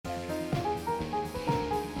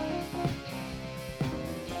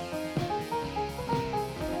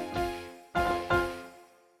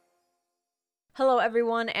Hello,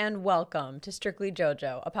 everyone, and welcome to Strictly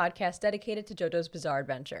JoJo, a podcast dedicated to JoJo's Bizarre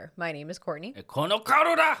Adventure. My name is Courtney.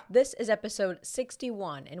 This is episode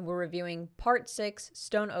 61, and we're reviewing Part 6,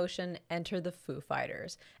 Stone Ocean, Enter the Foo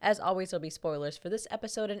Fighters. As always, there'll be spoilers for this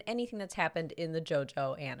episode and anything that's happened in the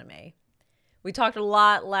JoJo anime. We talked a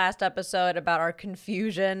lot last episode about our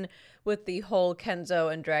confusion with the whole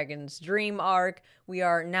Kenzo and Dragon's Dream arc. We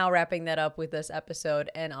are now wrapping that up with this episode,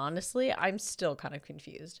 and honestly, I'm still kind of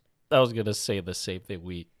confused. I was going to say the same thing.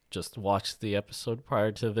 We just watched the episode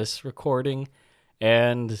prior to this recording,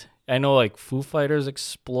 and I know like Foo Fighters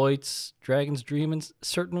exploits Dragon's Dream in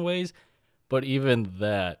certain ways, but even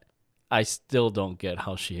that, I still don't get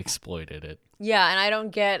how she exploited it. Yeah, and I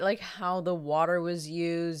don't get like how the water was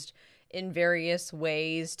used in various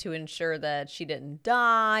ways to ensure that she didn't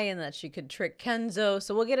die and that she could trick Kenzo.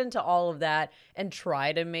 So we'll get into all of that and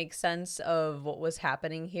try to make sense of what was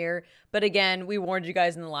happening here. But again, we warned you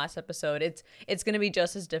guys in the last episode, it's going to be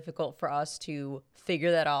just as difficult for us to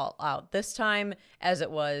figure that all out this time as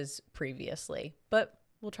it was previously. But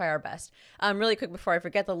we'll try our best. Really quick before I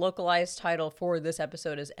forget, the localized title for this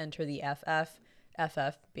episode is Enter the FF.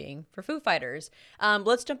 FF being for Foo Fighters.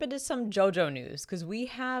 Let's jump into some JoJo news because we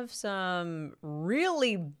have some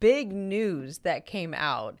really big news that came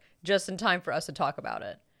out just in time for us to talk about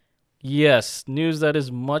it. Yes, news that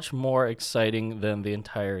is much more exciting than the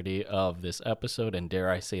entirety of this episode and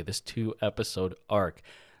dare I say this 2-episode arc.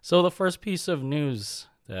 So the first piece of news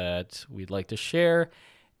that we'd like to share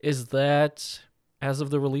is that as of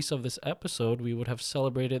the release of this episode, we would have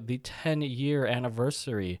celebrated the 10-year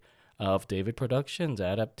anniversary of David Productions'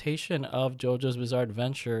 adaptation of JoJo's Bizarre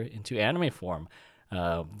Adventure into anime form.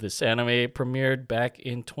 This anime premiered back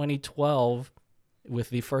in 2012 with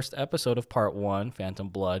the first episode of Part 1, Phantom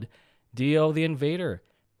Blood, Dio the Invader.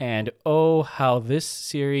 And oh, how this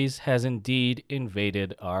series has indeed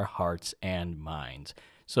invaded our hearts and minds.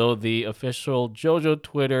 So the official JoJo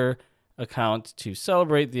Twitter account to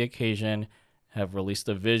celebrate the occasion have released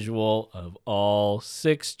a visual of all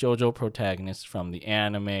 6 JoJo protagonists from the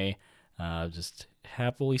anime, just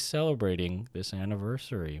happily celebrating this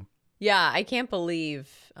anniversary. Yeah, I can't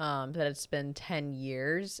believe that it's been 10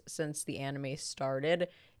 years since the anime started,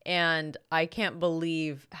 and I can't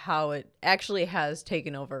believe how it actually has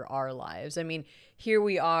taken over our lives. I mean, here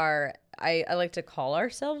we are. I like to call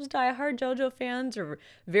ourselves diehard JoJo fans, or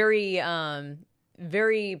very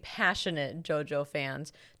passionate JoJo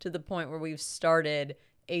fans, to the point where we've started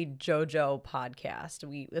a JoJo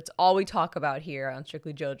podcast. That's all we talk about here on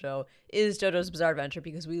Strictly JoJo is JoJo's Bizarre Adventure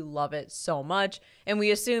because we love it so much, and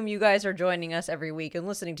we assume you guys are joining us every week and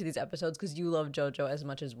listening to these episodes because you love JoJo as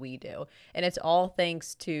much as we do. And it's all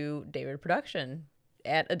thanks to David Production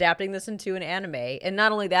at adapting this into an anime, and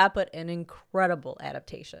not only that, but an incredible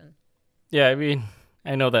adaptation. Yeah, I mean,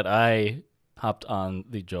 I know that I hopped on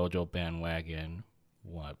the JoJo bandwagon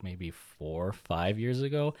maybe 4 or 5 years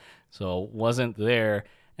ago, so wasn't there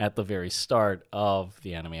at the very start of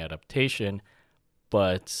the anime adaptation,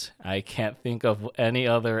 but I can't think of any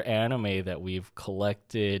other anime that we've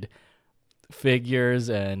collected figures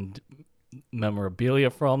and memorabilia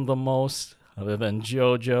from the most other than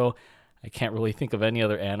JoJo. I can't really think of any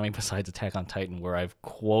other anime besides Attack on Titan where I've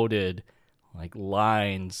quoted like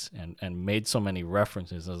lines and made so many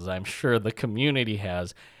references as I'm sure the community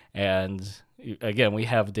has. And again, we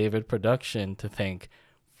have David Production to thank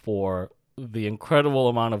for the incredible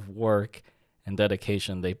amount of work and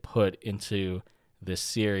dedication they put into this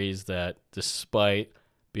series that, despite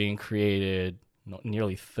being created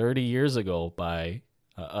nearly 30 years ago by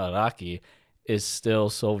Araki, is still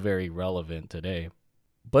so very relevant today.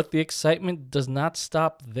 But the excitement does not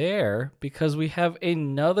stop there because we have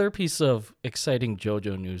another piece of exciting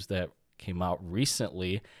JoJo news that came out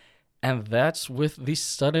recently, and that's with the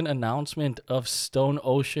sudden announcement of Stone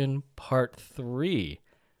Ocean Part 3.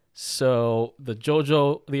 So the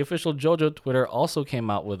official JoJo Twitter also came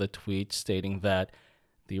out with a tweet stating that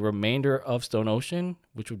the remainder of Stone Ocean,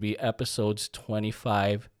 which would be episodes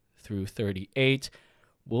 25 through 38,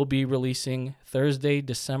 will be releasing Thursday,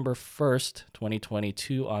 December 1st,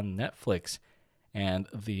 2022 on Netflix. And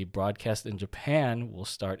the broadcast in Japan will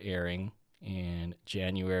start airing in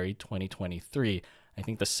January 2023. I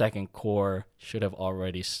think the second core should have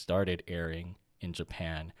already started airing in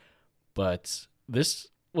Japan. But this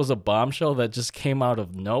was a bombshell that just came out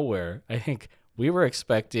of nowhere. I think we were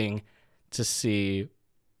expecting to see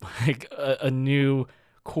like a new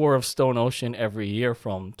core of Stone Ocean every year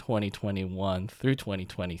from 2021 through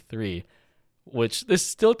 2023, which is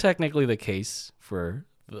still technically the case for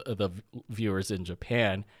the viewers in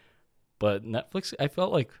Japan. But Netflix, I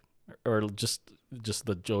felt like, or just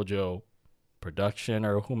the JoJo production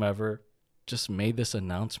or whomever, just made this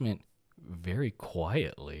announcement very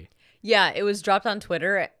quietly. Yeah, it was dropped on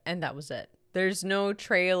Twitter and that was it. There's no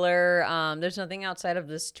trailer. There's nothing outside of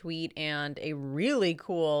this tweet and a really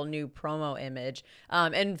cool new promo image.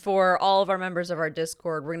 And for all of our members of our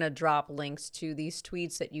Discord, we're going to drop links to these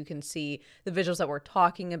tweets that you can see the visuals that we're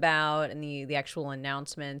talking about and the actual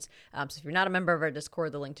announcements. So if you're not a member of our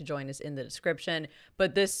Discord, the link to join is in the description.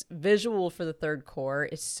 But this visual for the third core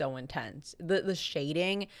is so intense. The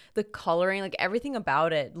shading, the coloring, like everything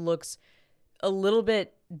about it looks a little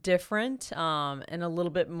bit different and a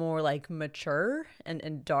little bit more like mature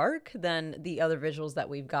and dark than the other visuals that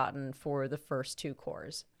we've gotten for the first two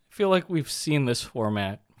cores. I feel like we've seen this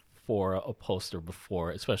format for a poster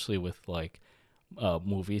before, especially with like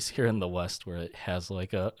movies here in the West, where it has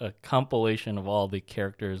like a compilation of all the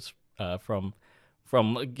characters from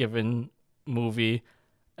a given movie,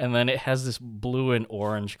 and then it has this blue and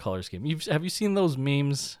orange color scheme. Have you seen those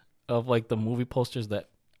memes of like the movie posters that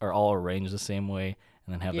are all arranged the same way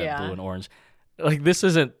and then have that blue and orange? Like, this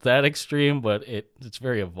isn't that extreme, but it's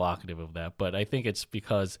very evocative of that. But I think it's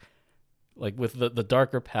because, like, with the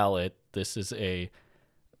darker palette, this is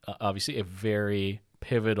obviously a very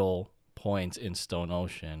pivotal point in Stone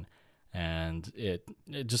Ocean, and it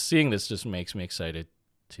just seeing this just makes me excited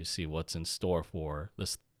to see what's in store for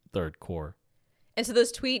this third core. And so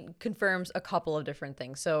this tweet confirms a couple of different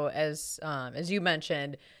things. So as you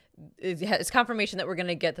mentioned, it's confirmation that we're going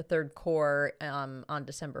to get the third core on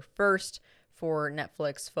December 1st for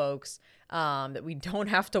Netflix folks, that we don't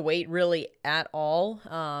have to wait really at all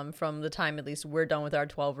from the time at least we're done with our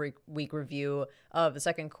 12-week review of the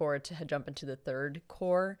second core to jump into the third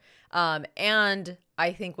core. And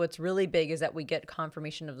I think what's really big is that we get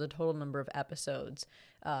confirmation of the total number of episodes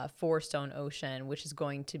for Stone Ocean, which is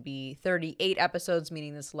going to be 38 episodes,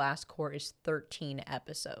 meaning this last core is 13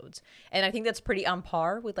 episodes. And I think that's pretty on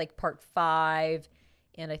par with like part 5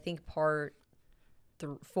 and I think part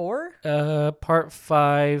 4. Part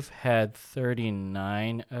 5 had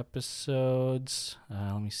 39 episodes.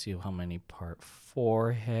 Let me see how many part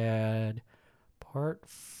 4 had. Part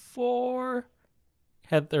 4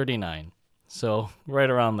 had 39. So right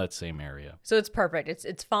around that same area. So it's perfect.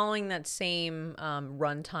 It's following that same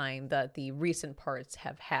runtime that the recent parts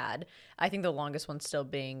have had. I think the longest one still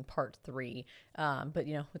being part 3. But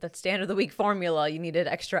with that standard of the week formula, you needed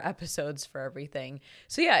extra episodes for everything.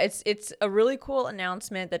 So yeah, it's a really cool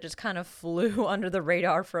announcement that just kind of flew under the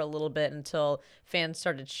radar for a little bit until fans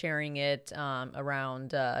started sharing it around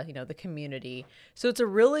the community. So it's a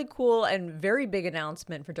really cool and very big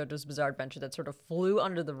announcement for JoJo's Bizarre Adventure that sort of flew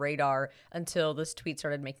under the radar until this tweet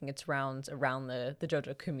started making its rounds around the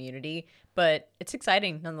JoJo community. But it's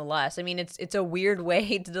exciting nonetheless. I mean, it's a weird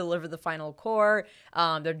way to deliver the final core.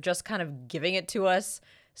 They're just kind of giving it to us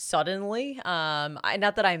suddenly.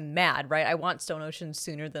 Not that I'm mad, right? I want Stone Ocean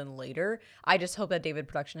sooner than later. I just hope that David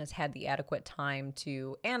Production has had the adequate time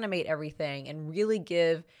to animate everything and really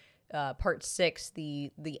give part 6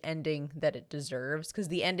 the ending that it deserves. Because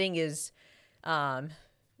the ending is,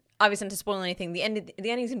 obviously not to spoil anything, the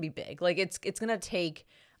ending's gonna be big. Like it's gonna take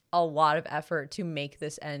a lot of effort to make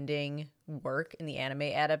this ending work in the anime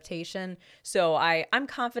adaptation. So I'm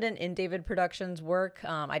confident in David Production's work.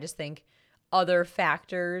 I just think other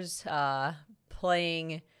factors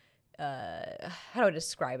playing, how do I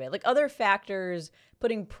describe it? Like other factors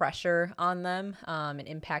putting pressure on them and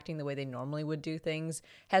impacting the way they normally would do things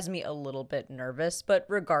has me a little bit nervous. But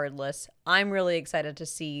regardless, I'm really excited to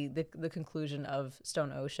see the conclusion of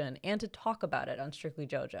Stone Ocean and to talk about it on Strictly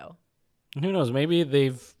JoJo. Who knows? Maybe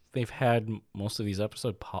they've had most of these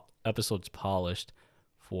episodes polished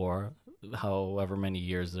for however many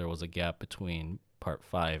years there was a gap between part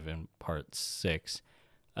 5 and part 6.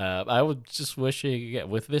 I would just wish,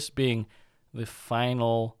 with this being the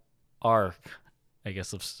final arc, I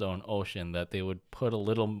guess, of Stone Ocean, that they would put a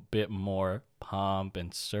little bit more pomp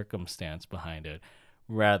and circumstance behind it,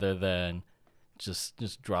 rather than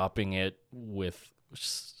just dropping it with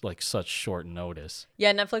like such short notice.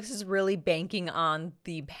 Yeah, Netflix is really banking on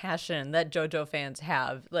the passion that JoJo fans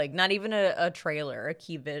have. Like, not even a trailer, a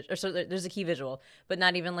key visual. So there's a key visual, but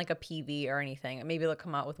not even like a PV or anything. Maybe they'll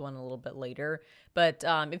come out with one a little bit later. But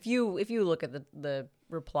if you look at the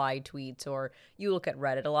reply tweets or you look at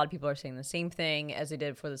Reddit, a lot of people are saying the same thing as they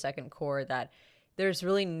did for the second core, that there's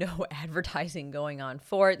really no advertising going on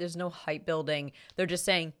for it. There's no hype building. They're just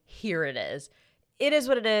saying, here it is. it is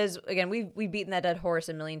what it is. Again, we've beaten that dead horse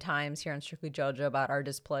a million times here on Strictly JoJo about our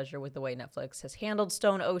displeasure with the way Netflix has handled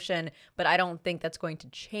Stone Ocean, but I don't think that's going to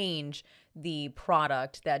change the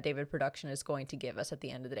product that David Production is going to give us at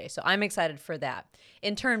the end of the day. So I'm excited for that.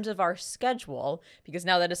 In terms of our schedule, because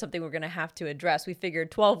now that is something we're going to have to address, we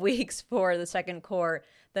figured 12 weeks for the second cour,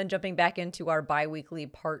 then jumping back into our bi-weekly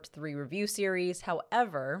part 3 review series.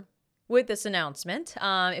 However, with this announcement,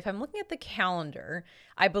 if I'm looking at the calendar,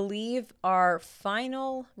 I believe our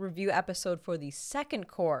final review episode for the second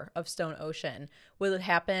cour of Stone Ocean will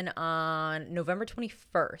happen on November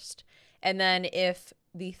 21st. And then if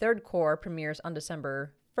the third cour premieres on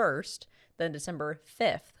December 1st, then December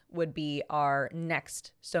 5th would be our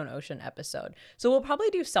next Stone Ocean episode. So we'll probably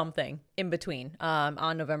do something in between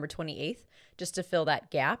on November 28th just to fill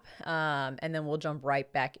that gap. And then we'll jump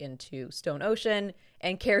right back into Stone Ocean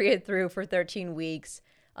and carry it through for 13 weeks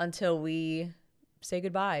until we say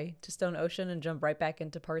goodbye to Stone Ocean and jump right back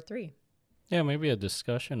into part 3. Yeah, maybe a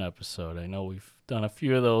discussion episode. I know we've done a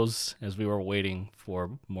few of those as we were waiting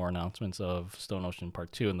for more announcements of Stone Ocean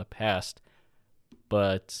Part 2 in the past.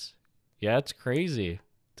 But yeah, it's crazy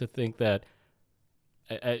to think that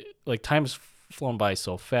like time's flown by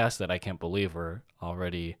so fast that I can't believe we're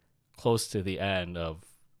already close to the end of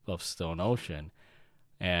Stone Ocean.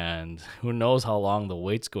 And who knows how long the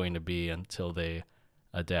wait's going to be until they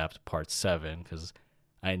adapt Part 7, because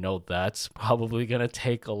I know that's probably going to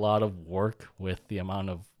take a lot of work with the amount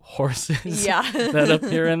of horses that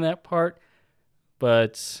appear in that part.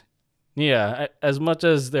 But yeah, as much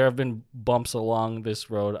as there have been bumps along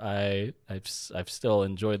this road, I've still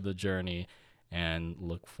enjoyed the journey and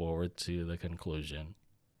look forward to the conclusion.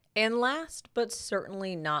 And last but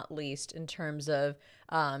certainly not least, in terms of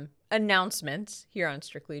announcements here on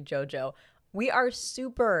Strictly JoJo, we are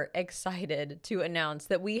super excited to announce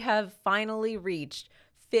that we have finally reached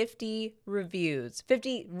 50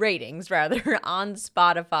 ratings rather, on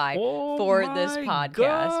Spotify for this podcast.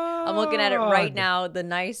 God. I'm looking at it right now, the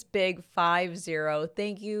nice big 50.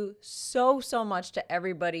 Thank you so much to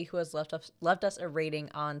everybody who has left us a rating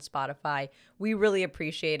on Spotify. We really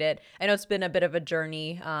appreciate it. I know it's been a bit of a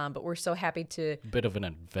journey, but we're so happy to... Bit of an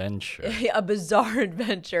adventure. A bizarre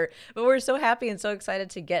adventure. But we're so happy and so excited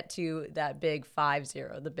to get to that big 50,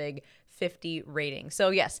 the big 50 ratings.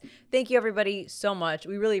 So yes, thank you everybody so much.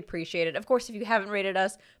 We really appreciate it. Of course, if you haven't rated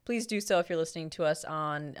us, please do so if you're listening to us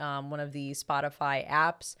on one of the Spotify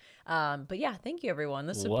apps. But yeah, thank you everyone.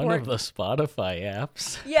 The support. One of the Spotify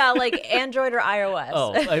apps. Yeah, like Android or iOS.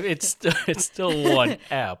 Oh, it's still one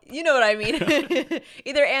app. You know what I mean.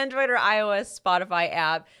 Either Android or iOS Spotify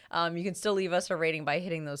app. You can still leave us a rating by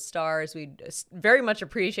hitting those stars. We very much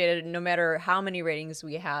appreciate it, no matter how many ratings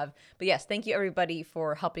we have. But yes, thank you everybody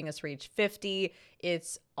for helping us reach 50.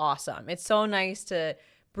 It's awesome. It's so nice to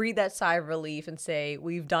breathe that sigh of relief and say,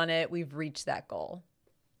 we've done it. We've reached that goal.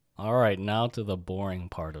 All right, now to the boring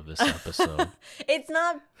part of this episode. It's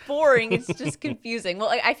not boring. It's just confusing. Well,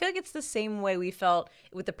 I feel like it's the same way we felt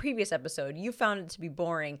with the previous episode. You found it to be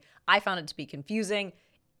boring. I found it to be confusing.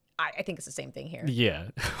 I think it's the same thing here. Yeah.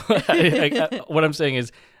 What I'm saying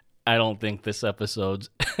is I don't think this episode's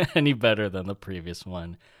any better than the previous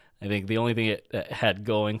one. I think the only thing it had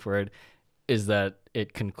going for it is that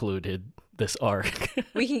it concluded this arc.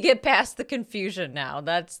 We can get past the confusion now.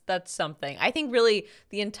 That's something. I think really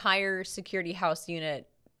the entire Security House Unit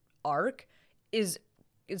arc is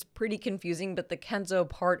pretty confusing, but the Kenzo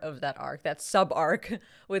part of that arc, that sub-arc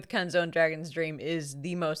with Kenzo and Dragon's Dream, is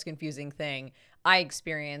the most confusing thing I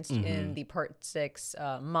experienced in the Part 6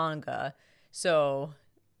 manga. So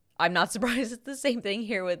I'm not surprised it's the same thing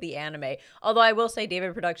here with the anime. Although I will say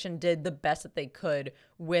David Production did the best that they could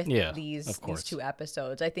with these 2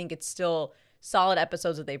 episodes. I think it's still solid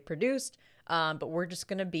episodes that they've produced, but we're just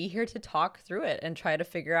going to be here to talk through it and try to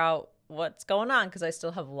figure out what's going on, because I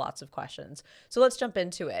still have lots of questions. So let's jump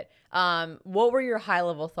into it. What were your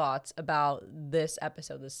high-level thoughts about this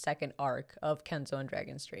episode, the second arc of Kenzo and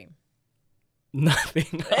Dragon's Dream?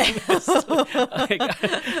 Nothing. Like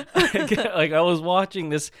I was watching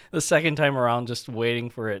this the second time around, just waiting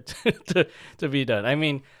for it to be done. I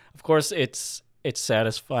mean, of course, it's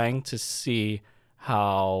satisfying to see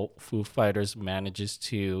how Foo Fighters manages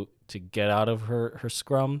to get out of her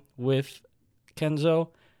scrum with Kenzo,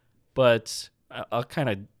 but I'll kind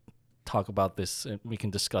of talk about this and we can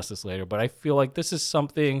discuss this later. But I feel like this is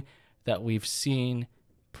something that we've seen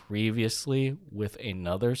previously with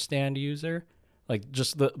another stand user. Like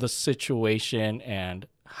just the situation and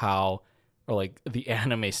how, or like the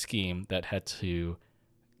anime scheme that had to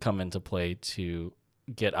come into play to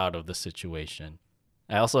get out of the situation.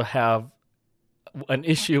 I also have an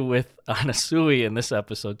issue with Anasui in this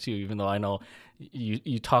episode too, even though I know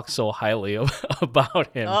you talk so highly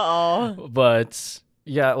about him. Uh-oh. But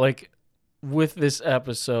yeah, like with this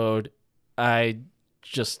episode, I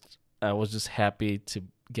was just happy to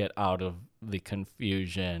get out of the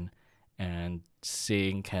confusion and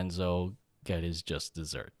seeing Kenzo get his just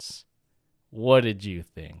desserts. What did you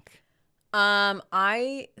think?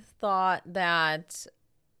 I thought that,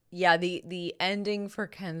 yeah, the ending for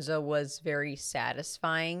Kenzo was very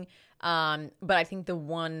satisfying. But I think the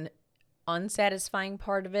one unsatisfying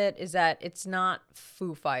part of it is that it's not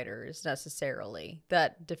Foo Fighters necessarily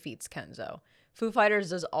that defeats Kenzo. Foo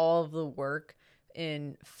Fighters does all of the work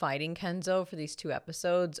in fighting Kenzo for these 2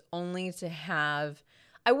 episodes, only to have,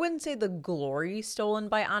 I wouldn't say the glory stolen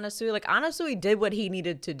by Anasui. Like, Anasui did what he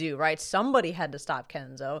needed to do, right? Somebody had to stop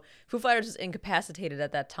Kenzo. Foo Fighters was incapacitated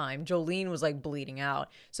at that time. Jolene was like bleeding out.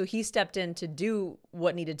 So he stepped in to do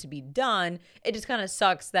what needed to be done. It just kind of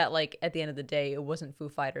sucks that, like, at the end of the day, it wasn't Foo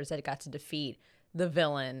Fighters that got to defeat the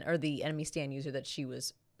villain or the enemy stand user that she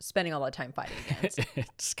was spending all that time fighting against.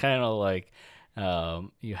 It's kind of like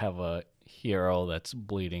you have a hero that's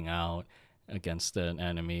bleeding out against an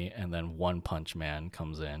enemy, and then One Punch Man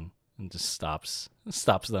comes in and just stops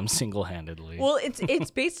them single-handedly. Well,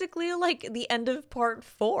 it's basically like the end of part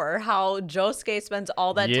 4, how Josuke spends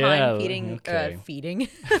all that time defeating fighting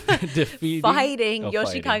Oh,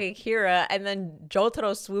 Yoshikage fighting. Kira, and then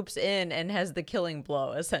Jotaro swoops in and has the killing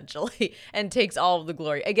blow essentially and takes all of the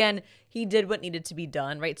glory. Again, he did what needed to be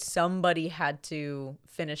done, right? Somebody had to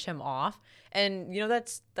finish him off. And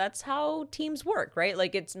that's how teams work, right?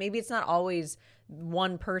 Like, it's not always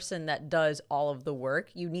one person that does all of the work.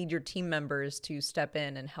 You need your team members to step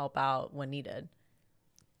in and help out when needed.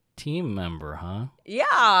 Team member, huh? Yeah.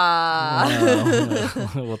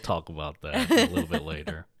 Well, we'll talk about that a little bit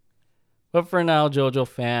later. But for now, JoJo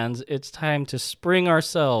fans, it's time to spring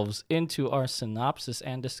ourselves into our synopsis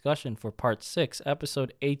and discussion for Part 6,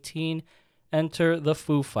 Episode 18, Enter the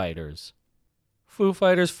Foo Fighters. Foo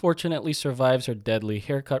Fighters fortunately survives her deadly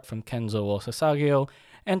haircut from Kenzo Sasageo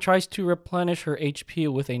and tries to replenish her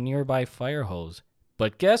HP with a nearby fire hose.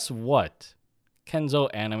 But guess what? Kenzo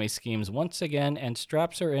anime schemes once again and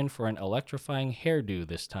straps her in for an electrifying hairdo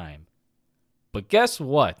this time. But guess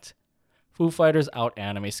what? Foo Fighters out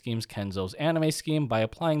anime schemes Kenzo's anime scheme by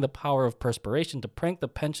applying the power of perspiration to prank the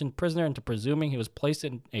pensioned prisoner into presuming he was placed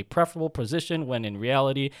in a preferable position when in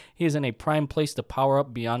reality he is in a prime place to power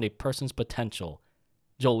up beyond a person's potential.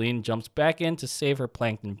 Jolene jumps back in to save her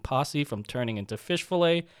plankton posse from turning into fish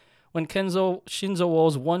fillet when Kenzo Shinzo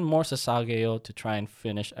woes one more Sasageo to try and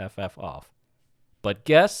finish FF off. But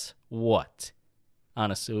guess what?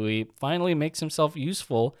 Anasui finally makes himself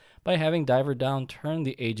useful by having Diver Down turn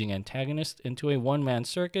the aging antagonist into a one-man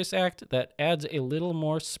circus act that adds a little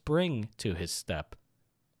more spring to his step.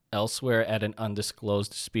 Elsewhere at an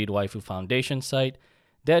undisclosed Speed Waifu Foundation site,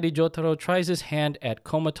 Daddy Jotaro tries his hand at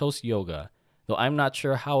comatose yoga, though I'm not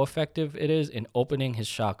sure how effective it is in opening his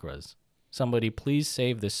chakras. Somebody please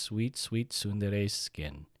save this sweet, sweet tsundere's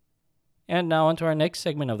skin. And now onto our next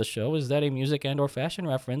segment of the show. Is that a music and or fashion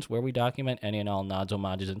reference where we document any and all nods,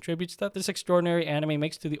 homages, and tributes that this extraordinary anime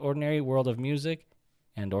makes to the ordinary world of music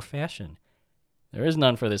and or fashion. There is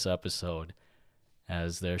none for this episode,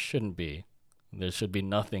 as there shouldn't be. There should be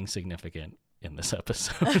nothing significant in this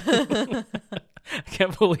episode. I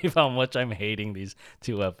can't believe how much I'm hating these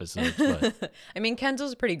 2 episodes. But I mean,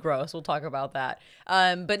 Kenzo's pretty gross. We'll talk about that.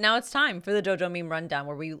 But now it's time for the JoJo meme rundown,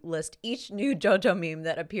 where we list each new JoJo meme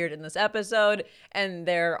that appeared in this episode, and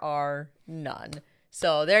there are none.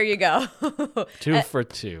 So there you go. 2 for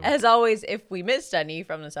 2. As always, if we missed any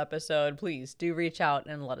from this episode, please do reach out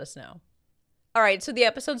and let us know. All right, so the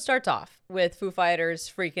episode starts off with Foo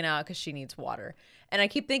Fighters freaking out because she needs water. And I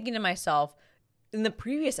keep thinking to myself, in the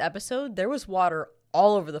previous episode, there was water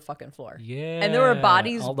all over the fucking floor. Yeah. And there were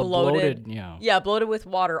bodies all the bloated. Yeah. Yeah, bloated with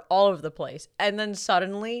water all over the place. And then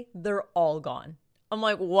suddenly, they're all gone. I'm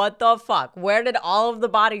like, what the fuck? Where did all of the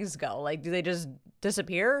bodies go? Like, do they just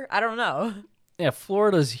disappear? I don't know. Yeah,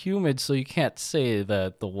 Florida's humid, so you can't say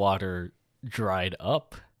that the water dried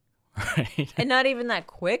up, right? And not even that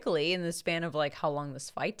quickly in the span of, like, how long this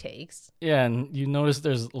fight takes. Yeah, and you notice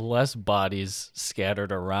there's less bodies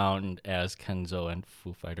scattered around as Kenzo and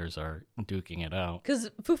Foo Fighters are duking it out. Because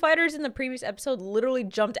Foo Fighters in the previous episode literally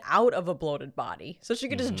jumped out of a bloated body. So she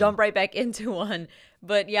could just jump right back into one.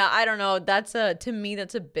 But yeah, I don't know. To me,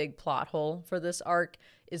 that's a big plot hole for this arc,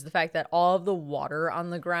 is the fact that all of the water on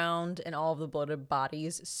the ground and all of the bloated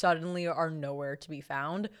bodies suddenly are nowhere to be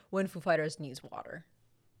found when Foo Fighters needs water.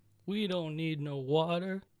 We don't need no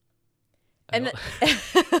water. And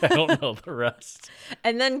I don't know the rest.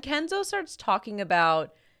 And then Kenzo starts talking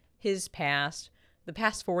about his past, the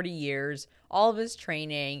past 40 years, all of his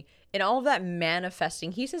training, and all of that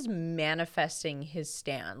manifesting. He says manifesting his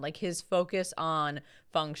stand, like his focus on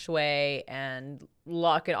feng shui and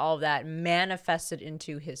luck and all of that manifested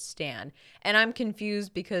into his stand. And I'm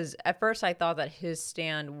confused because at first I thought that his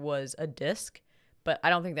stand was a disc, but I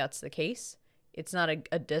don't think that's the case. It's not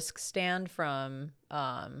a disc stand from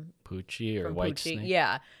Poochie or from White Poochie. Snake.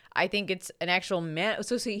 Yeah. I think it's an actual man.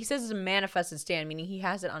 So he says it's a manifested stand, meaning he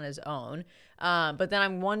has it on his own. But then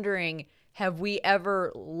I'm wondering, have we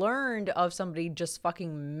ever learned of somebody just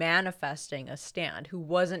fucking manifesting a stand who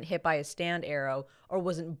wasn't hit by a stand arrow or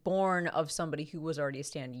wasn't born of somebody who was already a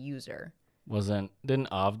stand user? Didn't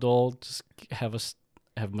Avdol just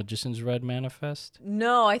have Magician's Red manifest?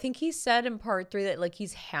 No, I think he said in part 3 that like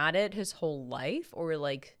he's had it his whole life or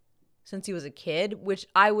like since he was a kid, which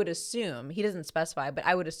I would assume, he doesn't specify, but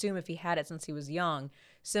I would assume if he had it since he was young,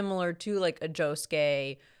 similar to like a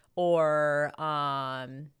Josuke or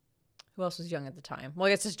who else was young at the time? Well, I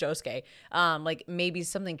guess it's Josuke. Like maybe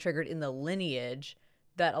something triggered in the lineage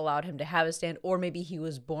that allowed him to have a stand, or maybe he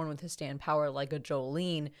was born with his stand power like a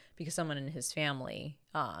Jolene because someone in his family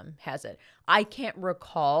has it. I can't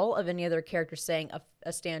recall of any other character saying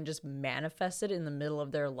a stand just manifested in the middle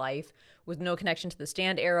of their life with no connection to the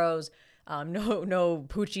stand arrows, no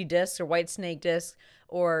Poochie discs or White Snake discs,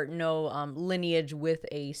 or no lineage with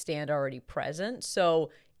a stand already present.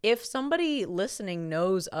 So if somebody listening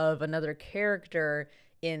knows of another character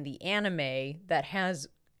in the anime that has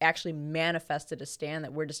actually manifested a stand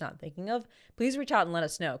that we're just not thinking of, please reach out and let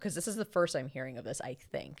us know, because this is the first I'm hearing of this, I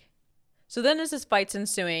think. So then as this fight's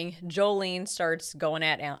ensuing, Jolene starts going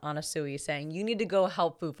at Anasui saying, you need to go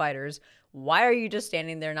help Foo Fighters. Why are you just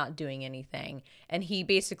standing there not doing anything? And he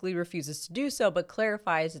basically refuses to do so, but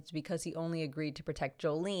clarifies it's because he only agreed to protect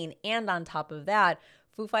Jolene. And on top of that,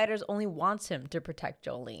 Foo Fighters only wants him to protect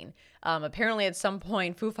Jolene. Apparently at some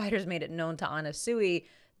point, Foo Fighters made it known to Anasui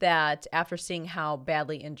that after seeing how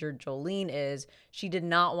badly injured Jolene is, she did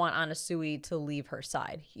not want Anasui to leave her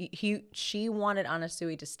side. She wanted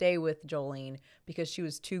Anasui to stay with Jolene because she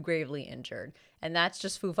was too gravely injured. And that's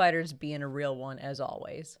just Foo Fighters being a real one, as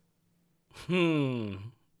always.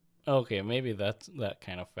 Okay, maybe that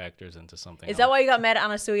kind of factors into something Is else. that why you got mad at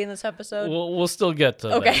Anasui in this episode? We'll still get to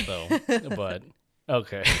that, though. But,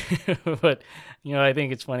 okay. But, I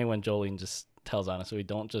think it's funny when Jolene just tells Anasui,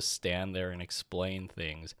 don't just stand there and explain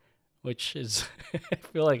things, which is, I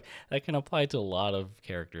feel like that can apply to a lot of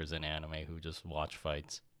characters in anime who just watch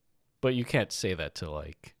fights. But you can't say that to,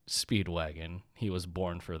 like, Speedwagon. He was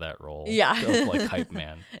born for that role. Yeah. Of, like, hype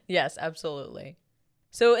man. Yes, absolutely.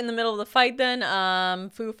 So in the middle of the fight then,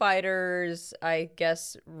 Foo Fighters, I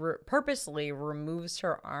guess, purposely removes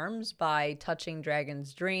her arms by touching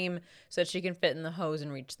Dragon's Dream so that she can fit in the hose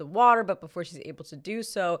and reach the water. But before she's able to do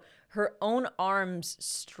so, her own arms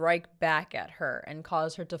strike back at her and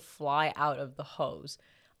cause her to fly out of the hose.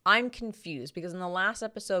 I'm confused because in the last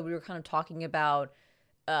episode, we were kind of talking about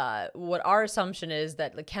what our assumption is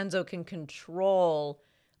that like, Kenzo can control,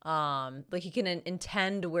 like he can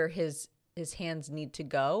intend where his hands need to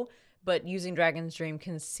go, but using Dragon's Dream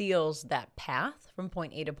conceals that path from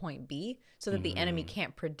point A to point B so that the enemy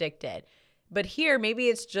can't predict it. But here, maybe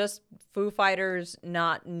it's just Foo Fighters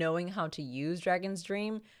not knowing how to use Dragon's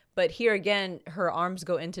Dream. But here again, her arms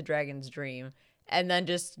go into Dragon's Dream and then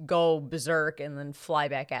just go berserk and then fly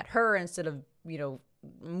back at her instead of,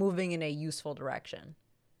 moving in a useful direction.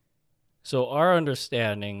 So our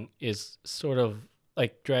understanding is sort of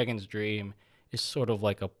like Dragon's Dream is sort of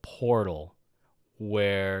like a portal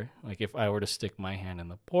where, like, if I were to stick my hand in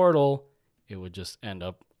the portal, it would just end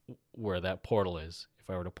up where that portal is. If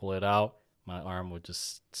I were to pull it out, my arm would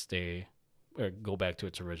just stay or go back to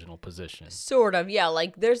its original position. Sort of, yeah.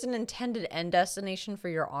 Like, there's an intended end destination for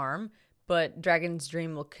your arm, but Dragon's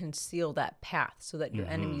Dream will conceal that path so that your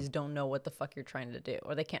enemies don't know what the fuck you're trying to do,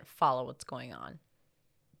 or they can't follow what's going on.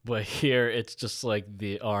 But here, it's just like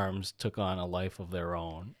the arms took on a life of their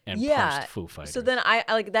own and punched Foo Fighters. So then I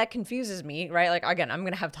like that confuses me, right? Like, again, I'm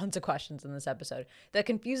gonna have tons of questions in this episode. That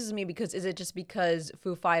confuses me because is it just because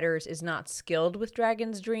Foo Fighters is not skilled with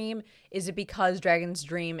Dragon's Dream? Is it because Dragon's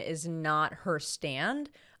Dream is not her stand?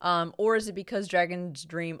 Or is it because Dragon's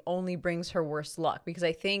Dream only brings her worse luck? Because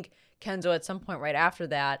I think Kenzo at some point right after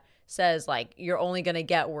that says like, you're only gonna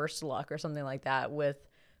get worse luck or something like that with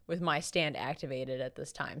my stand activated at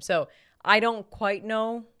this time. So I don't quite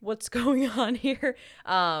know what's going on here.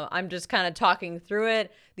 I'm just kind of talking through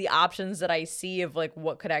it, the options that I see of like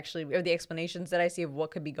what could actually, or the explanations that I see of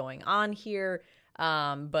what could be going on here.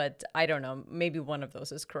 But I don't know, maybe one of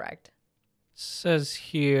those is correct. says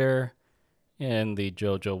here in the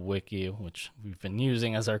JoJo Wiki, which we've been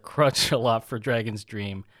using as our crutch a lot for Dragon's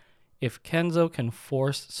Dream, if Kenzo can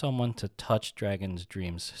force someone to touch Dragon's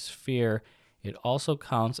Dream's sphere, it also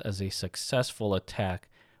counts as a successful attack,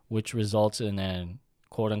 which results in an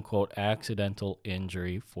quote-unquote accidental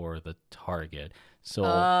injury for the target. So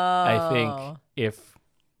I think Oh.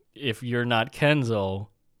 if you're not Kenzo,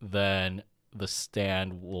 then the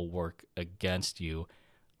stand will work against you,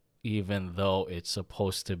 even though it's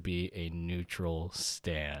supposed to be a neutral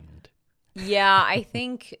stand. Yeah, I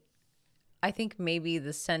think maybe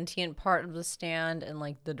the sentient part of the stand and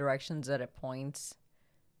like the directions that it points.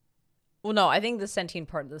 Well, no, I think the sentient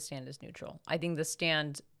part of the stand is neutral. I think the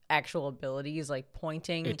stand's actual abilities, like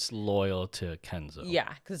pointing. It's loyal to Kenzo.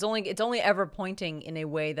 Yeah, because it's only ever pointing in a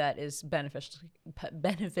way that is beneficial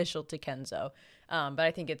to Kenzo. But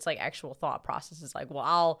I think it's like actual thought process is like,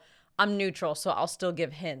 well, I'm neutral, so I'll still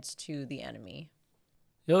give hints to the enemy.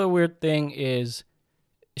 The other weird thing is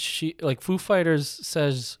Foo Fighters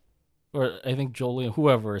says, or I think Jolie,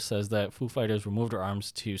 whoever says that Foo Fighters removed her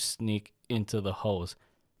arms to sneak into the hose.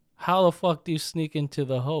 How the fuck do you sneak into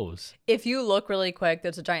the hose? If you look really quick,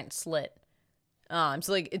 there's a giant slit. So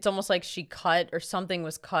like it's almost like she cut or something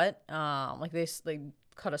was cut. Like they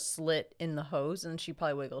cut a slit in the hose, and she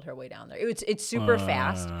probably wiggled her way down there. It's super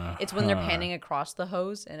fast. It's when they're panning across the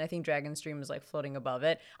hose, and I think Dragon's Dream is like floating above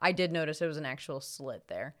it. I did notice there was an actual slit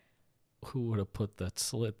there. Who would have put that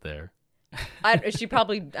slit there? She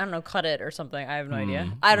probably, I don't know, cut it or something. I have no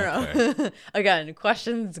idea. I don't know. Again,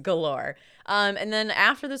 questions galore. And then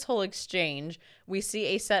after this whole exchange, we see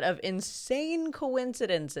a set of insane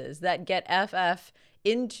coincidences that get FF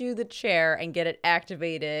into the chair and get it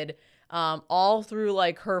activated, all through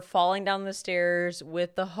like her falling down the stairs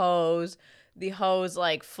with the hose. The hose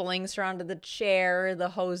like flings her onto the chair. The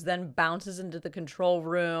hose then bounces into the control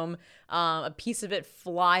room. A piece of it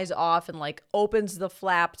flies off and like opens the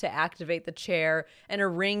flap to activate the chair, and a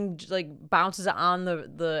ring like bounces on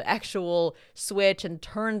the actual switch and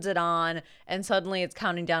turns it on, and suddenly it's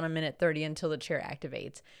counting down 1:30 until the chair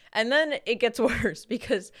activates. And then it gets worse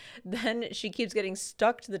because then she keeps getting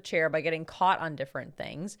stuck to the chair by getting caught on different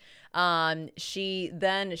things. She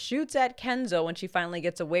then shoots at Kenzo when she finally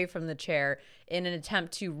gets away from the chair in an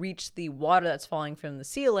attempt to reach the water that's falling from the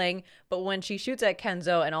ceiling. But when she shoots at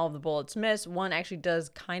Kenzo and all of the bullets miss, one actually does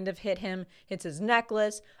kind of hit him, hits his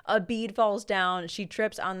necklace. A bead falls down. She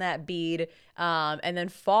trips on that bead, and then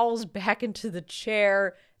falls back into the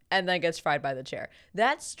chair, and then gets fried by the chair.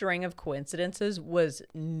 That string of coincidences was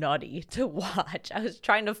nutty to watch. I was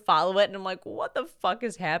trying to follow it, and I'm like, what the fuck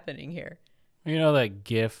is happening here? You know that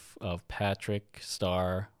gif of Patrick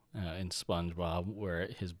Star in SpongeBob where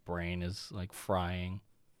his brain is like frying?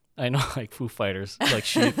 I know like Foo Fighters, like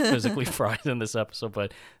she physically fries in this episode,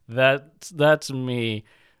 but that's me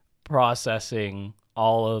processing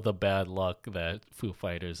all of the bad luck that Foo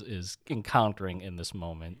Fighters is encountering in this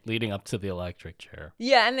moment leading up to the electric chair.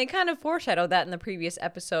 Yeah, and they kind of foreshadowed that in the previous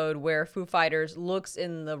episode where Foo Fighters looks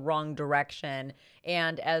in the wrong direction,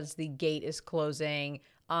 and as the gate is closing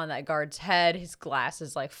on that guard's head, his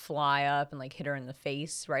glasses like fly up and like hit her in the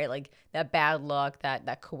face, right? Like that bad luck,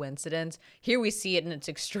 that coincidence. Here we see it in its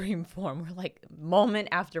extreme form where like moment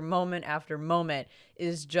after moment after moment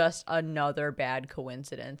is just another bad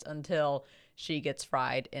coincidence until she gets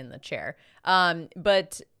fried in the chair.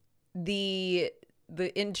 But the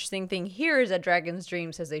interesting thing here is that Dragon's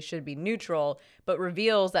Dream says they should be neutral, but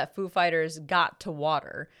reveals that Foo Fighters got to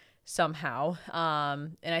water somehow.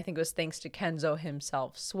 And I think it was thanks to Kenzo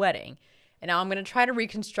himself sweating. And now I'm going to try to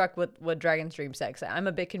reconstruct what Dragon's Dream said, 'cause I'm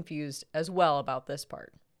a bit confused as well about this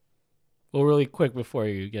part. Well, really quick before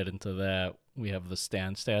you get into that, we have the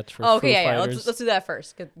stand stats for Oh, Foo okay, yeah. Fighters. Let's do that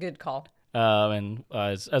first. Good call. And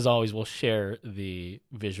as always, we'll share the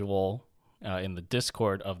visual in the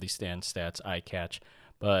Discord of the stand stats I catch.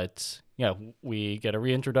 But yeah, we get a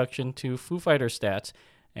reintroduction to Foo Fighter stats,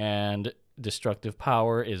 and destructive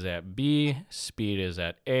power is at B, speed is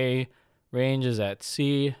at A, range is at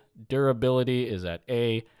C, durability is at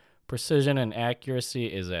A, precision and accuracy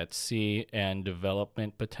is at C, and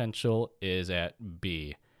development potential is at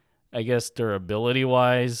B. I guess durability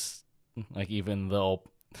wise, like even though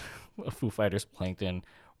Foo Fighters plankton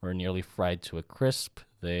were nearly fried to a crisp,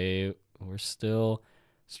 they were still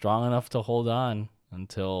strong enough to hold on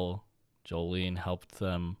until Jolene helped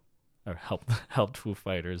them, or helped Foo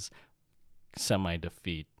Fighters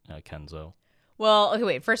semi-defeat Kenzo. Well, okay,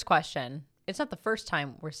 wait. First question. It's not the first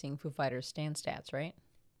time we're seeing Foo Fighters stand stats, right?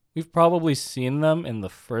 We've probably seen them in the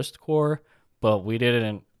first core, but we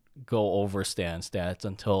didn't go over stand stats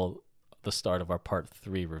until the start of our part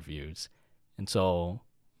 3 reviews. And so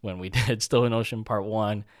when we did Still in Ocean Part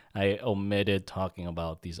 1, I omitted talking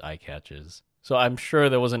about these eye catches. So I'm sure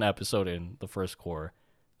there was an episode in the first core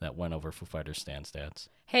that went over Foo Fighters stand stats.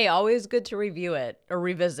 Hey, always good to review it or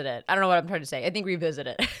revisit it. I don't know what I'm trying to say. I think revisit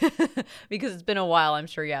it because it's been a while, I'm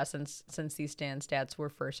sure, yeah, since these stand stats were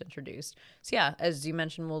first introduced. So yeah, as you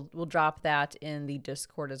mentioned, we'll drop that in the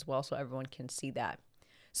Discord as well so everyone can see that.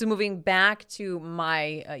 So moving back to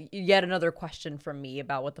my yet another question from me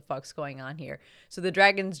about what the fuck's going on here. So the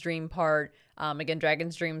Dragon's Dream part, again,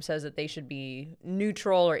 Dragon's Dream says that they should be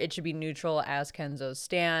neutral, or it should be neutral as Kenzo's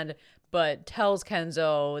stand, but tells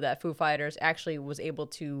Kenzo that Foo Fighters actually was able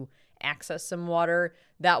to access some water,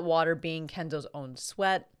 that water being Kenzo's own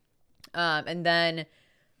sweat. And then,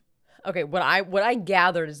 okay, what I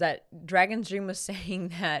gathered is that Dragon's Dream was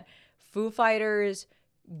saying that Foo Fighters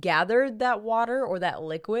gathered that water or that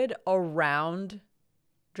liquid around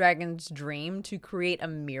Dragon's Dream to create a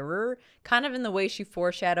mirror, kind of in the way she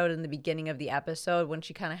foreshadowed in the beginning of the episode when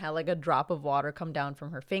she kind of had like a drop of water come down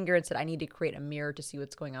from her finger and said, I need to create a mirror to see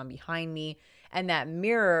what's going on behind me. And that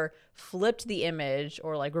mirror flipped the image,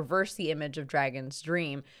 or like reversed the image of Dragon's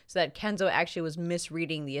Dream, so that Kenzo actually was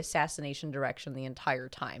misreading the assassination direction the entire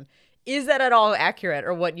time. Is that at all accurate,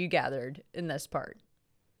 or what you gathered in this part?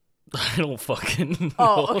 I don't fucking know.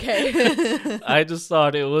 Oh, okay. I just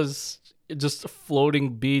thought it was just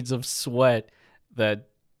floating beads of sweat that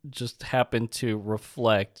just happened to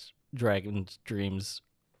reflect Dragon's Dream's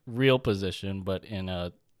real position, but in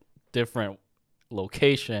a different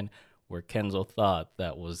location where Kenzo thought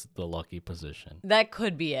that was the lucky position. That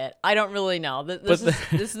could be it. I don't really know. This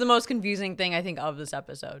is the most confusing thing, I think, of this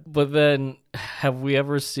episode. But then, have we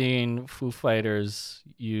ever seen Foo Fighters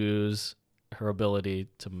use her ability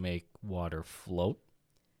to make water float?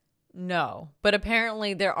 No, but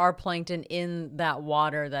apparently there are plankton in that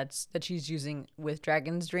water that she's using with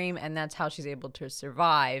Dragon's Dream, and that's how she's able to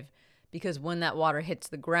survive, because when that water hits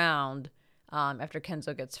the ground, after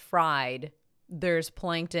Kenzo gets fried, there's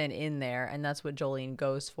plankton in there, and that's what Jolene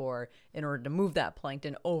goes for in order to move that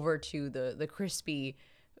plankton over to the crispy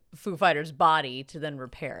Foo Fighters body to then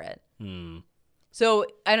repair it. So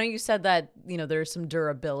I know you said that, there's some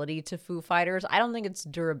durability to Foo Fighters. I don't think it's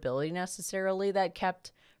durability necessarily that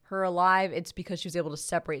kept her alive. It's because she was able to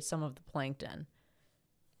separate some of the plankton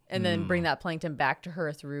and then bring that plankton back to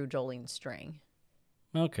her through Jolene's string.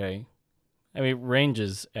 Okay. I mean, range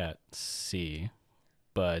is at sea,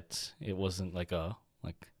 but it wasn't it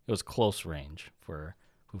was close range for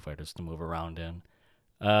Foo Fighters to move around in.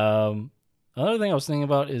 Another thing I was thinking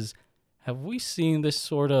about is, have we seen this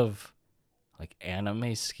sort of like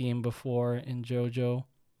anime scheme before in JoJo?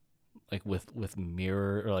 Like with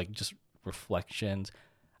mirror, or like just reflections.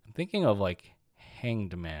 I'm thinking of like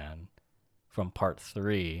Hanged Man from part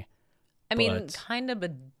 3. I mean, kind of a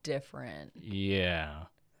different. Yeah.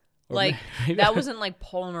 Or Like, that wasn't like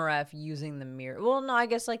Polnareff using the mirror. Well, no, I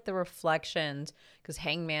guess like the reflections, because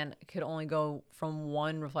Hangman could only go from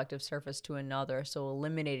one reflective surface to another. So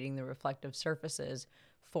eliminating the reflective surfaces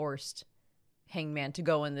forced Hangman to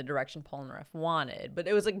go in the direction Polnareff wanted. But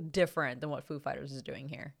it was like different than what Foo Fighters is doing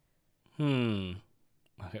here.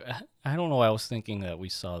 Okay. I don't know why I was thinking that we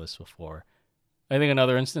saw this before. I think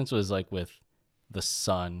another instance was like with the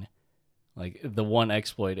sun. Like the one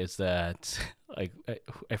exploit is that like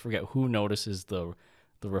I forget who notices the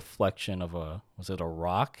reflection of a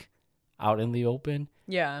rock out in the open.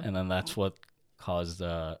 Yeah. And then that's what caused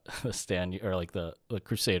the stand, or like the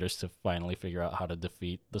Crusaders, to finally figure out how to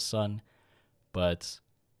defeat the sun. But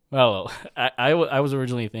well, I was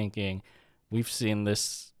originally thinking, we've seen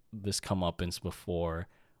this come up before.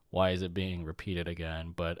 Why is it being repeated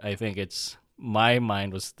again? But I think my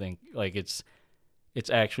mind was it's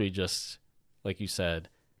actually just, like you said,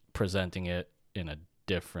 presenting it in a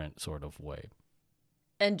different sort of way.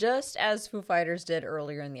 And just as Foo Fighters did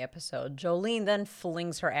earlier in the episode, Jolene then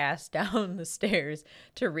flings her ass down the stairs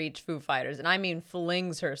to reach Foo Fighters. And I mean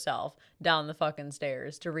flings herself down the fucking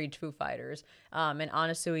stairs to reach Foo Fighters. And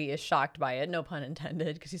Anasui is shocked by it, no pun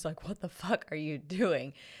intended, because he's like, what the fuck are you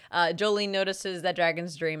doing? Jolene notices that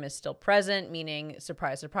Dragon's Dream is still present, meaning,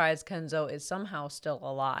 surprise, surprise, Kenzo is somehow still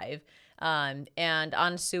alive. And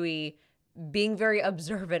Anasui, being very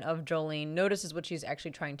observant of Jolene, notices what she's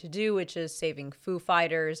actually trying to do, which is saving Foo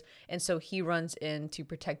Fighters. And so he runs in to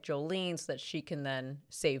protect Jolene so that she can then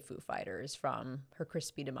save Foo Fighters from her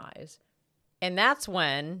crispy demise. And that's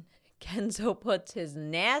when Kenzo puts his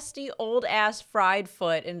nasty old ass fried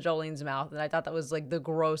foot in Jolene's mouth. And I thought that was like the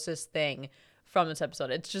grossest thing from this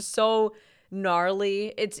episode. It's just so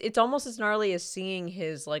gnarly. It's almost as gnarly as seeing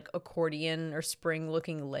his like accordion or spring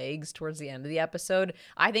looking legs towards the end of the episode.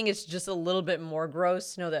 I think it's just a little bit more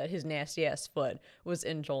gross to know that his nasty ass foot was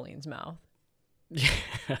in Jolene's mouth. Yeah,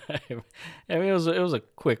 I mean it was a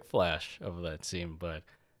quick flash of that scene, but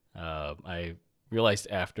I realized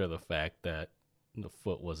after the fact that the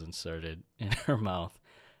foot was inserted in her mouth.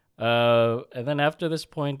 And then after this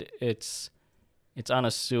point, it's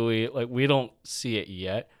Anasui. Like, we don't see it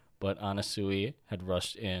yet, but Anasui had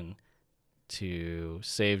rushed in to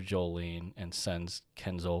save Jolene and sends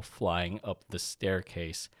Kenzo flying up the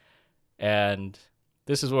staircase. And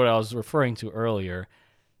this is what I was referring to earlier.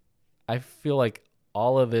 I feel like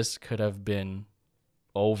all of this could have been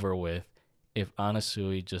over with if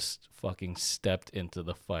Anasui just fucking stepped into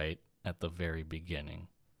the fight at the very beginning.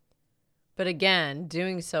 But again,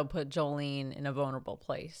 doing so put Jolene in a vulnerable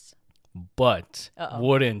place. But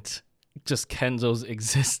wouldn't just Kenzo's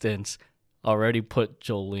existence already put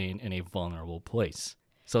Jolene in a vulnerable place?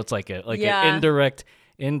 So it's like an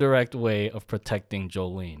indirect way of protecting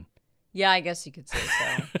Jolene. Yeah, I guess you could say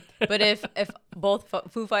so. But if both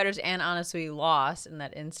Foo Fighters and Anasui lost in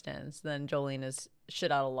that instance, then Jolene is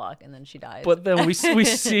shit out of luck, and then she dies. But then we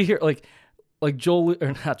see here like Jolene, or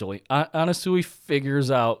not Jolene, Anasui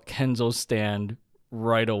figures out Kenzo's stand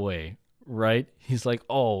right away, right? He's like,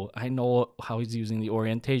 oh, I know how he's using the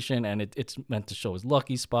orientation, and it's meant to show his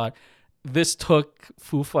lucky spot. This took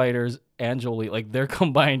Foo Fighters and Jolene, like their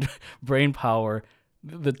combined brain power,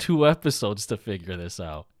 the 2 episodes to figure this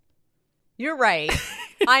out. You're right.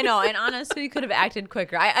 I know, and Anasui could have acted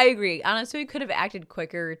quicker. I agree. Anasui could have acted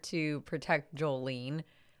quicker to protect Jolene.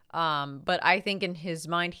 But I think in his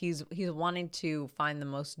mind, he's wanting to find the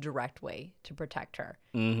most direct way to protect her.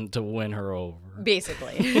 To win her over.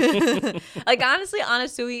 Basically. Like, honestly,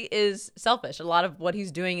 Anasui is selfish. A lot of what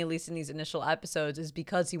he's doing, at least in these initial episodes, is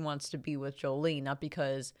because he wants to be with Jolene, not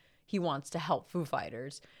because he wants to help Foo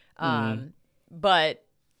Fighters. But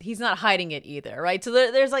he's not hiding it either, right? So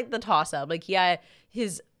there's like the toss up. Like, yeah,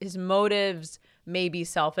 his motives may be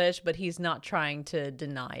selfish, but he's not trying to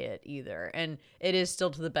deny it either. And it is still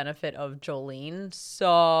to the benefit of Jolene.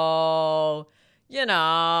 So, you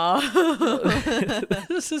know.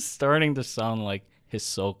 This is starting to sound like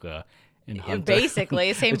Hisoka in Hunter.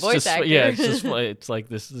 Basically, same voice actor. Yeah, it's like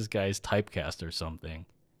this guy's typecast or something.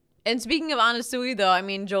 And speaking of Anasui, though, I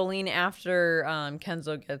mean, Jolene, after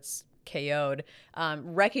Kenzo gets KO'd,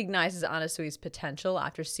 recognizes Anasui's potential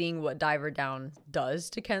after seeing what Diver Down does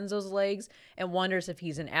to Kenzo's legs and wonders if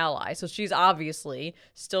he's an ally. So she's obviously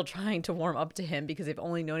still trying to warm up to him because they've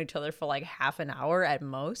only known each other for like half an hour at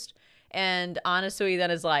most. And Anasui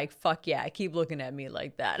then is like, fuck yeah, keep looking at me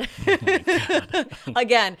like that. Oh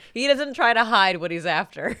Again, he doesn't try to hide what he's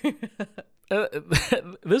after.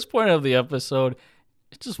 At this point of the episode,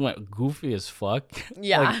 it just went goofy as fuck.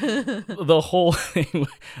 Yeah. Like, the whole thing,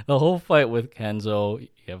 the whole fight with Kenzo, you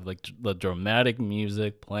have like the dramatic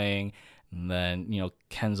music playing, and then, you know,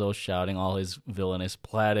 Kenzo shouting all his villainous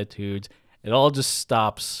platitudes. It all just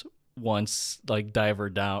stops once like Diver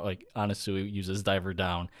Down, like Anasui uses Diver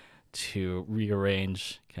Down to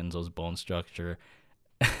rearrange Kenzo's bone structure.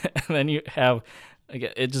 And then you have,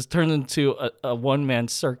 again, it just turns into a one-man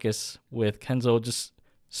circus with Kenzo just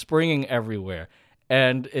springing everywhere.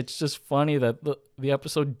 And it's just funny that the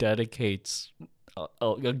episode dedicates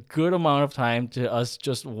a good amount of time to us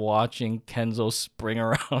just watching Kenzo spring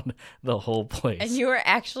around the whole place. And you were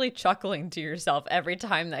actually chuckling to yourself every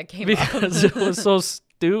time that came up. Because it was so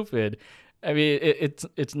stupid. I mean,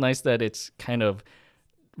 it's nice that it's kind of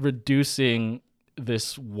reducing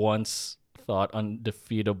this once thought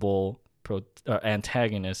undefeatable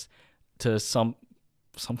antagonist to some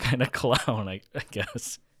kind of clown, I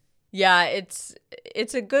guess. Yeah,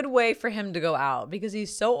 it's a good way for him to go out because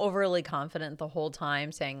he's so overly confident the whole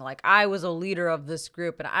time, saying like, I was a leader of this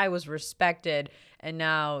group and I was respected, and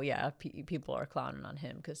now people are clowning on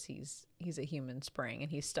him because he's a human spring and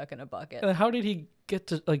he's stuck in a bucket. And how did he get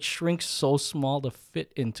to like shrink so small to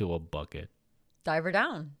fit into a bucket? Diver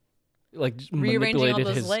Down, like rearranging all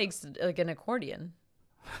those legs like an accordion.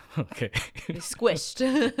 Okay. He's squished.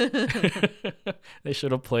 They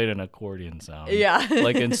should have played an accordion sound. Yeah.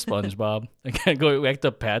 Like in SpongeBob. Again, going back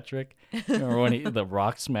to Patrick. Remember when the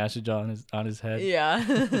rock smashed on his head?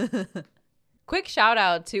 Yeah. Quick shout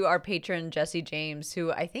out to our patron, Jesse James,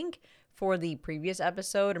 who I think for the previous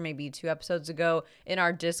episode or maybe 2 episodes ago in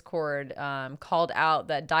our Discord called out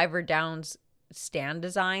that Diver Down's stand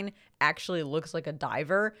design actually looks like a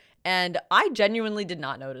diver. And I genuinely did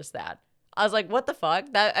not notice that. I was like, what the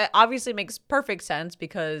fuck? That obviously makes perfect sense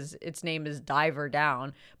because its name is Diver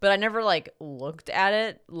Down. But I never like looked at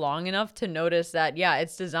it long enough to notice that, yeah,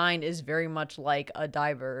 its design is very much like a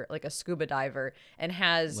diver, like a scuba diver, and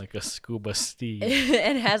has Like a scuba Steve.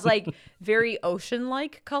 and has like very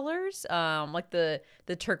ocean-like colors, like the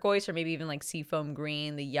turquoise or maybe even like seafoam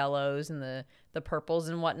green, the yellows and the purples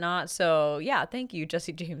and whatnot. So yeah, thank you,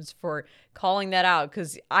 Jesse James, for calling that out,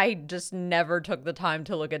 because I just never took the time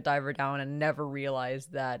to look at Diver Down and never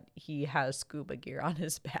realized that he has scuba gear on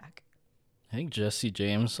his back. I think Jesse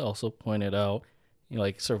James also pointed out,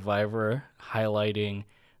 like Survivor highlighting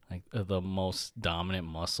like the most dominant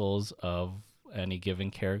muscles of any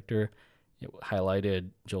given character. It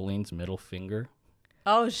highlighted Jolene's middle finger.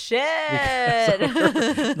 Oh shit!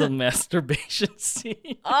 The masturbation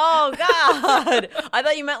scene. Oh god! I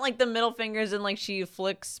thought you meant like the middle fingers and like she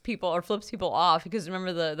flips people off, because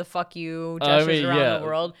remember the fuck you gestures around the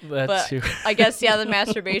world. But too. I guess yeah, the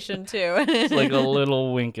masturbation too. It's like a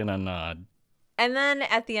little wink and a nod. And then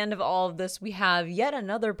at the end of all of this, we have yet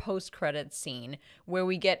another post-credits scene where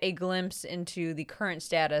we get a glimpse into the current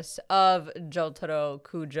status of Jotaro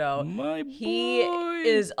Kujo. My boy. He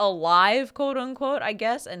is alive, quote unquote, I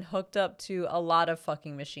guess, and hooked up to a lot of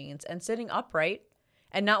fucking machines and sitting upright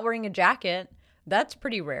and not wearing a jacket. That's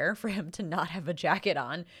pretty rare for him to not have a jacket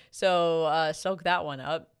on. So soak that one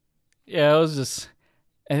up. Yeah,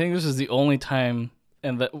 I think this is the only time,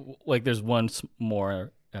 and that like there's one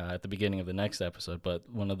more at the beginning of the next episode, but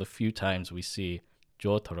one of the few times we see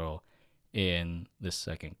Jotaro in this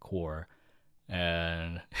second core,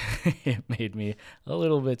 and it made me a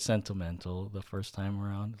little bit sentimental the first time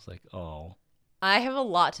around. It's like, oh. I have a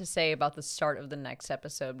lot to say about the start of the next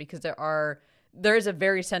episode, because there is a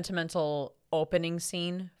very sentimental opening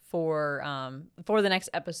scene for the next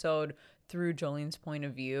episode through Jolene's point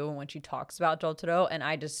of view when she talks about Jotaro, and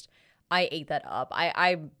I ate that up.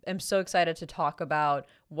 I am so excited to talk about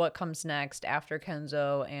what comes next after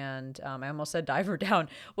Kenzo and I almost said Diver Down.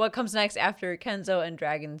 What comes next after Kenzo and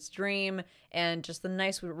Dragon's Dream, and just the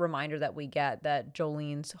nice reminder that we get that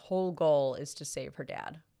Jolene's whole goal is to save her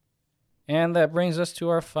dad. And that brings us to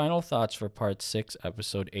our final thoughts for Part 6,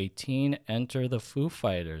 Episode 18, Enter the Foo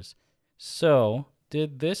Fighters. So,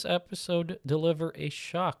 did this episode deliver a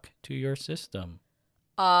shock to your system?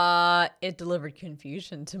 It delivered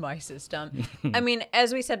confusion to my system. I mean,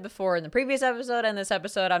 as we said before in the previous episode and this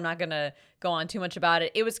episode, I'm not going to go on too much about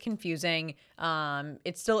it. It was confusing.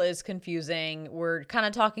 It still is confusing. We're kind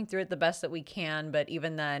of talking through it the best that we can, but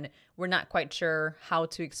even then, we're not quite sure how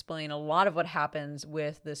to explain a lot of what happens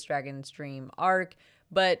with this Dragon's Dream arc.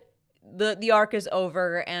 But the arc is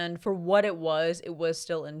over, and for what it was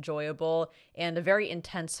still enjoyable and a very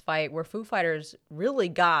intense fight where Foo Fighters really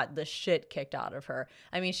got the shit kicked out of her.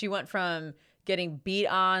 I mean, she went from getting beat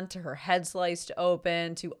on to her head sliced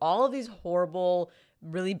open to all of these horrible,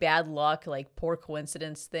 really bad luck, like poor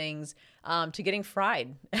coincidence things, to getting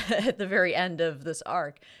fried at the very end of this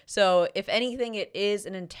arc. So if anything, it is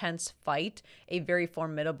an intense fight, a very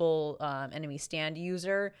formidable enemy stand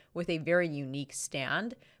user with a very unique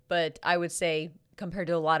stand. But I would say, compared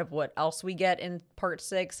to a lot of what else we get in Part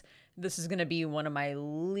 6, this is going to be one of my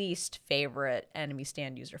least favorite enemy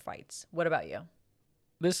stand user fights. What about you?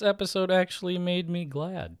 This episode actually made me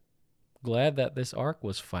glad. Glad that this arc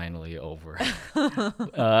was finally over.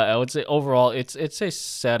 I would say overall, it's a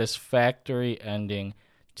satisfactory ending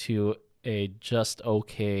to a just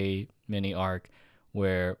okay mini arc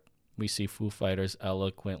where we see Foo Fighters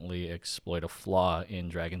eloquently exploit a flaw in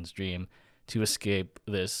Dragon's Dream to escape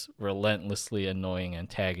this relentlessly annoying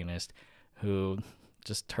antagonist who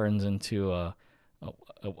just turns into a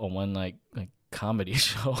one like comedy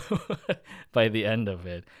show by the end of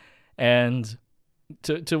it. And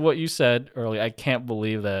to what you said earlier, I can't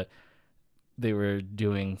believe that they were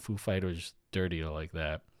doing Foo Fighters dirty like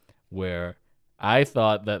that, where I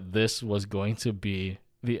thought that this was going to be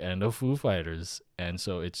the end of Foo Fighters, and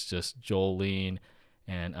so it's just Jolene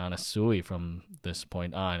and Anasui from this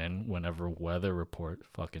point on, and whenever Weather Report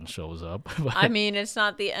fucking shows up. I mean, it's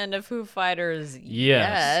not the end of Foo Fighters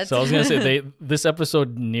yet. So I was going to say, this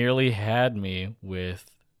episode nearly had me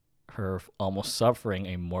with her almost suffering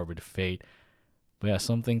a morbid fate. But yeah,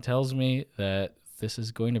 something tells me that this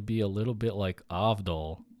is going to be a little bit like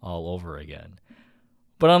Avdol all over again.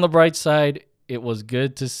 But on the bright side, it was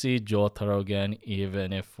good to see Jotaro again,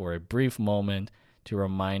 even if for a brief moment, to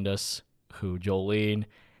remind us who Jolene,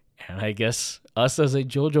 and I guess us as a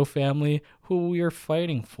JoJo family, who we are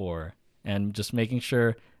fighting for, and just making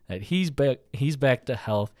sure that he's back to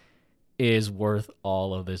health is worth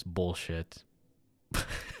all of this bullshit.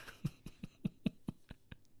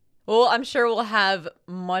 Well, I'm sure we'll have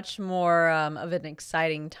much more of an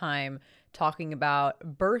exciting time talking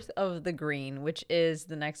about Birth of the Green, which is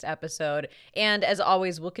the next episode. And as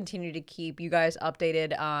always, we'll continue to keep you guys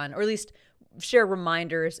updated on, or at least share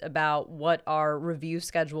reminders about what our review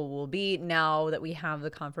schedule will be now that we have the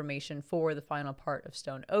confirmation for the final part of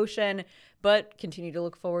Stone Ocean. But continue to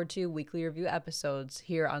look forward to weekly review episodes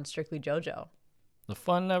here on Strictly JoJo. The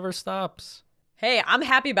fun never stops. Hey, I'm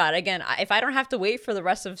happy about it. Again, if I don't have to wait for the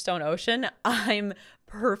rest of Stone Ocean, I'm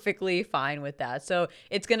perfectly fine with that. So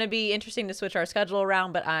it's going to be interesting to switch our schedule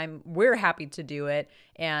around, but we're happy to do it.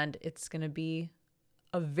 And it's going to be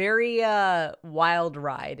a very wild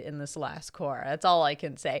ride in this last core. That's all I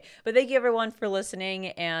can say. But thank you everyone for listening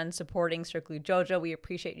and supporting Strictly JoJo. We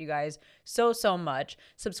appreciate you guys so much.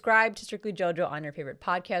 Subscribe to Strictly JoJo on your favorite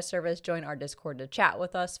podcast service. Join our Discord to chat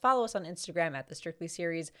with us. Follow us on Instagram at The Strictly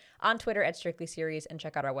Series, on Twitter at Strictly Series, and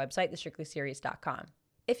check out our website, thestrictlyseries.com.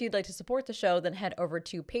 If you'd like to support the show, then head over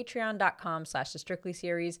to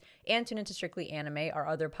patreon.com/thestrictlyseries and tune into Strictly Anime, our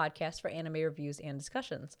other podcast for anime reviews and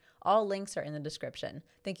discussions. All links are in the description.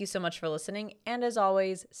 Thank you so much for listening, and as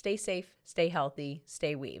always, stay safe, stay healthy,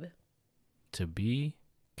 stay weeb. To be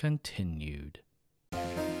continued.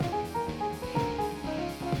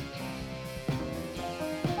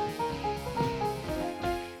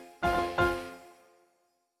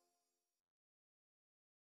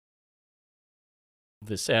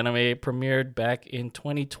 This anime premiered back in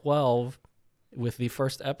 2012 with the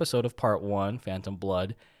first episode of Part 1, Phantom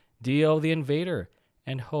Blood, Dio the Invader,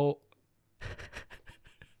 and Ho...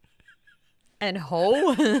 And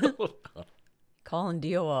Ho? Calling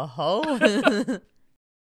Dio a hoe?